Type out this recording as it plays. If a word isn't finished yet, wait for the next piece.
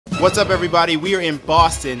What's up, everybody? We are in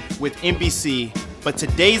Boston with NBC, but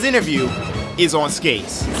today's interview is on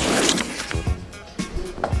skates.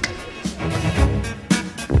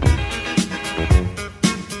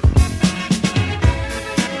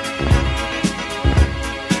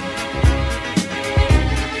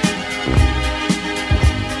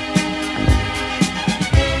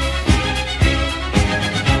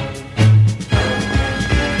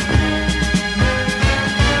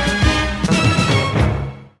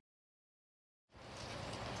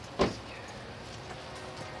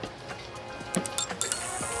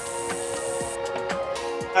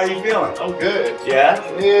 How you feeling? I'm good.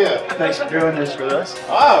 Yeah? Yeah. Thanks for doing this with us.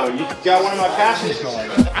 Oh, you got one of my passions going.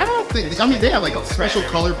 I don't think, I mean, they have like special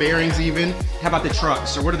color bearings even. How about the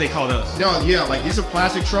trucks, or what do they call those? No, yeah, like these are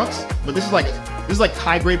plastic trucks, but this is like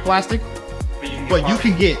high grade plastic. But you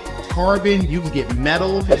can get carbon, you can get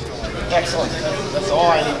metal. Excellent. That's all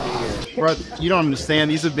I need to hear. Bro, you don't understand.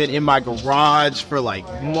 These have been in my garage for like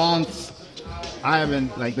months. I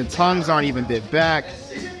haven't, like, the tongues aren't even bit back.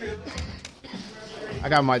 I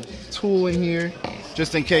got my tool in here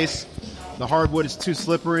just in case the hardwood is too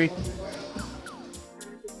slippery.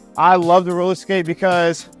 I love the roller skate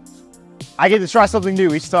because I get to try something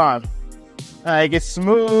new each time. It gets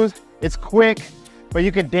smooth, it's quick, but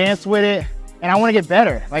you can dance with it, and I want to get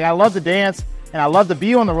better. Like, I love to dance, and I love to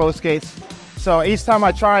be on the roller skates. So each time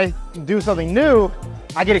I try to do something new,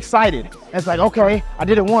 I get excited. And it's like, okay, I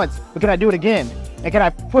did it once, but can I do it again? And can I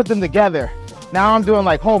put them together? Now I'm doing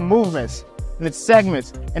like whole movements, and it's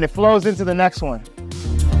segments, and it flows into the next one.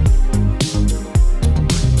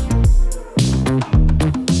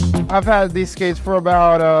 I've had these skates for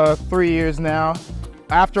about 3 years now.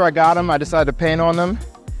 After I got them, I decided to paint on them.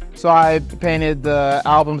 So I painted the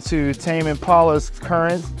album to Tame Impala's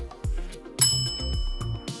Current.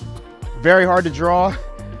 Very hard to draw.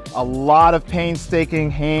 A lot of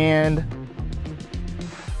painstaking hand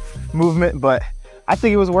movement, but I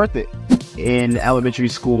think it was worth it. In elementary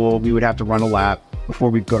school, we would have to run a lap before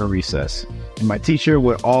we'd go to recess. And my teacher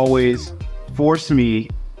would always force me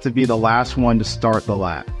to be the last one to start the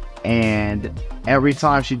lap. And every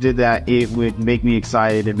time she did that, it would make me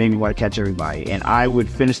excited. It made me want to catch everybody. And I would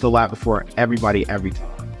finish the lap before everybody every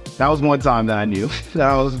time. That was one time that I knew that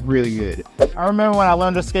I was really good. I remember when I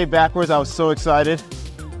learned to skate backwards, I was so excited.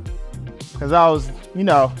 Because I was,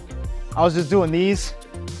 I was just doing these.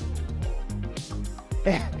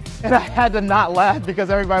 And I had to not laugh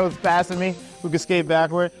because everybody was passing me who could skate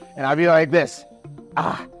backward. And I'd be like this.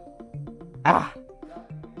 Got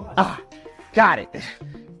it.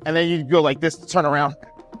 And then you'd go like this to turn around.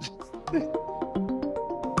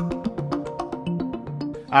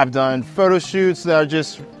 I've done photo shoots that are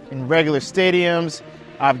just in regular stadiums.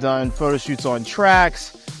 I've done photo shoots on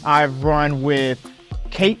tracks. I've run with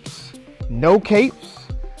capes, no capes.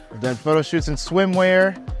 I've done photo shoots in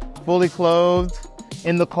swimwear, fully clothed,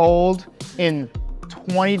 in the cold, in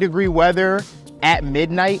 20-degree weather at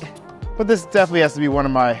midnight. But this definitely has to be one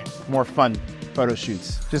of my more fun photo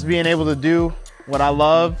shoots. Just being able to do what I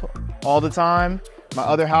love all the time, my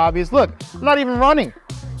other hobbies. Look, I'm not even running,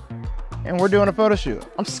 and we're doing a photo shoot.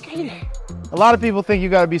 I'm skating. A lot of people think you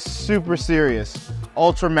gotta be super serious,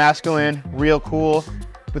 ultra masculine, real cool.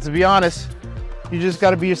 But to be honest, you just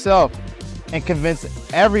gotta be yourself and convince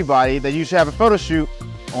everybody that you should have a photo shoot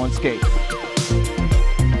on skate.